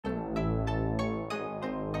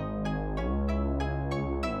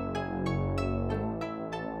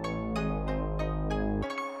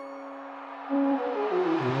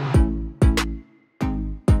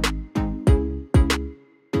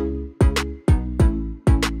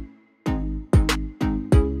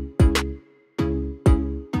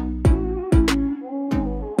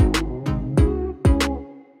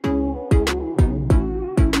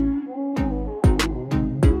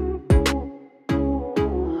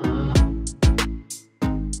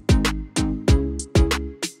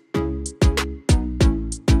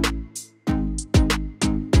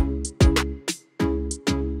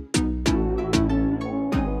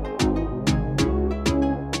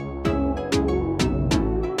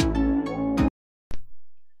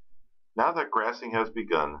Now that grassing has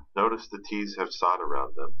begun, notice the tees have sod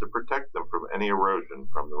around them to protect them from any erosion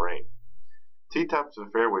from the rain. Tee tops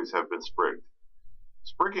and fairways have been sprigged.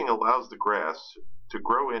 Sprigging allows the grass to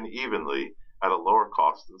grow in evenly at a lower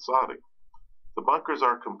cost than sodding. The bunkers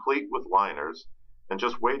are complete with liners and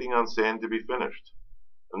just waiting on sand to be finished.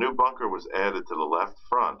 A new bunker was added to the left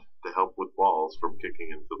front to help with balls from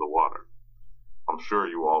kicking into the water. I'm sure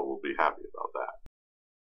you all will be happy about that.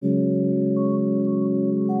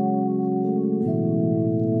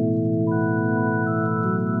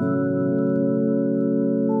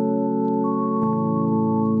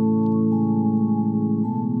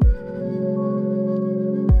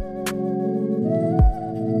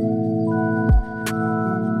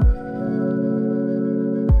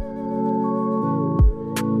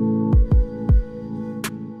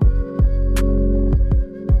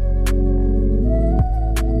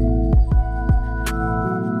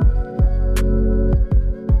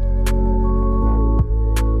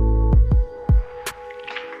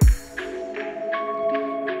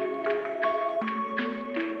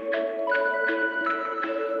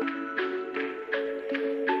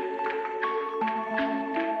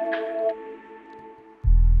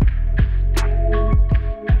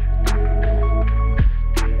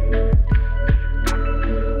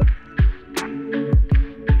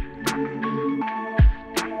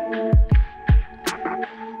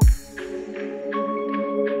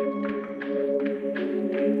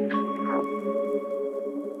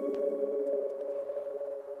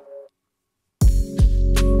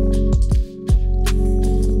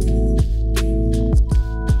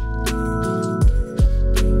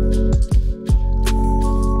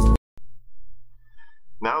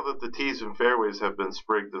 Now that the tees and fairways have been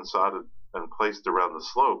sprigged and sodded and placed around the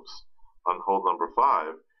slopes on hole number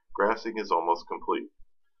 5, grassing is almost complete.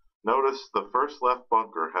 Notice the first left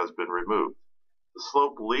bunker has been removed. The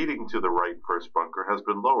slope leading to the right first bunker has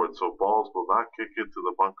been lowered so balls will not kick into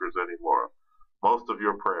the bunkers anymore. Most of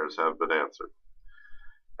your prayers have been answered.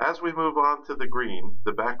 As we move on to the green,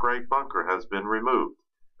 the back right bunker has been removed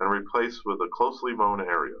and replaced with a closely mown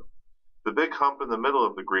area. The big hump in the middle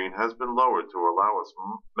of the green has been lowered to allow us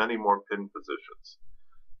many more pin positions.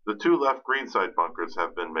 The 2 left greenside bunkers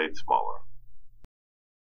have been made smaller.